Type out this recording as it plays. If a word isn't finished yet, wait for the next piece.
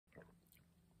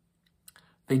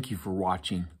Thank you for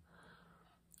watching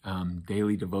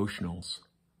daily devotionals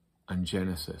on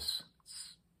Genesis.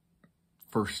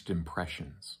 First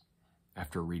impressions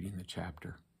after reading the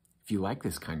chapter. If you like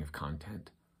this kind of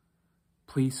content,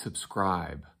 please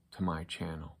subscribe to my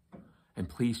channel. And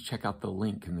please check out the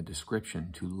link in the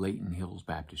description to Layton Hills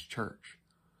Baptist Church.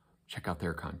 Check out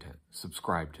their content.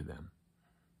 Subscribe to them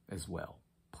as well.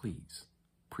 Please.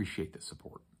 Appreciate the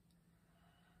support.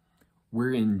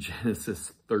 We're in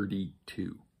Genesis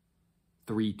 32.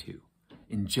 3:2.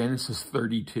 In Genesis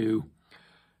 32,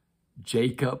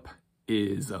 Jacob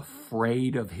is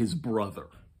afraid of his brother.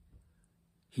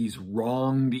 He's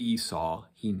wronged Esau.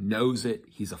 He knows it.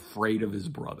 He's afraid of his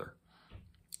brother.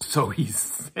 So he's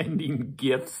sending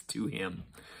gifts to him.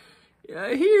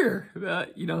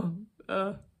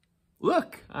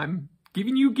 Look, I'm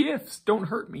giving you gifts. Don't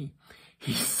hurt me.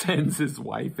 He sends his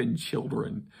wife and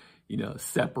children,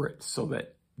 separate so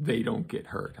that they don't get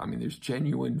hurt. I mean, there's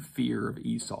genuine fear of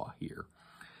Esau here.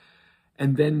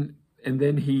 And then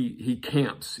he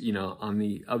camps, on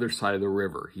the other side of the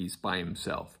river. He's by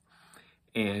himself.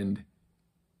 And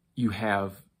you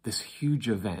have this huge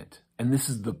event. And this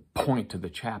is the point of the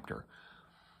chapter.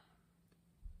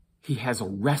 He has a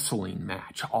wrestling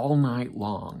match all night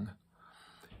long.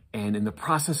 And in the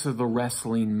process of the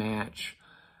wrestling match,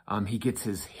 he gets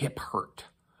his hip hurt.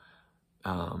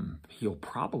 He'll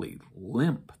probably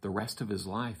limp the rest of his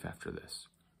life after this.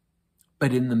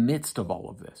 But in the midst of all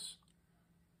of this,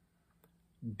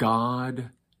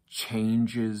 God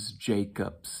changes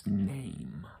Jacob's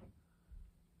name.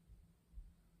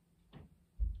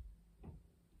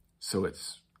 So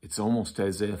it's almost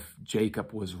as if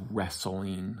Jacob was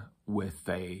wrestling with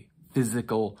a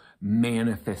physical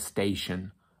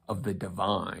manifestation of the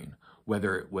divine,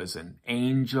 whether it was an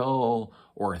angel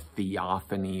or a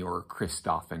theophany or a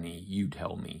Christophany, you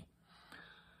tell me.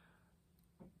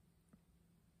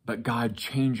 But God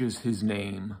changes his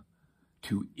name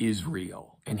to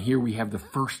Israel. And here we have the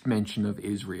first mention of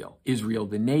Israel. Israel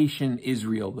the nation,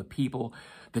 Israel the people,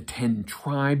 the 10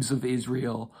 tribes of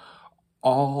Israel,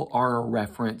 all are a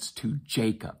reference to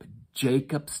Jacob.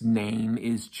 Jacob's name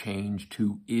is changed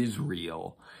to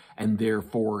Israel, and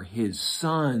therefore his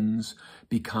sons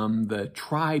become the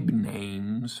tribe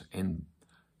names and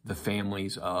the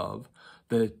families of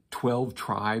the 12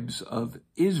 tribes of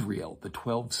Israel, the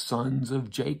 12 sons of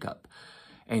Jacob.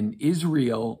 And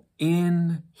Israel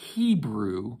in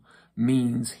Hebrew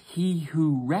means he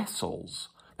who wrestles.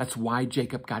 That's why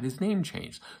Jacob got his name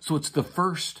changed. So it's the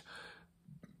first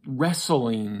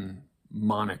wrestling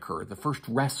moniker, the first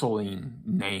wrestling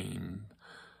name,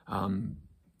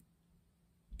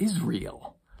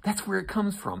 Israel. That's where it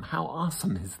comes from. How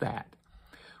awesome is that?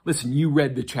 Listen, you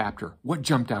read the chapter. What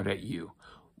jumped out at you?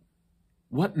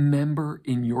 What member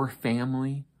in your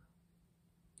family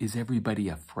is everybody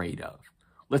afraid of?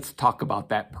 Let's talk about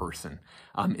that person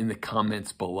in the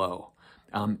comments below.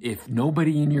 If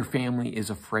nobody in your family is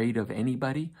afraid of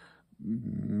anybody,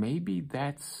 maybe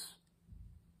that's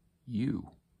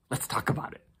you. Let's talk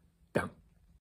about it.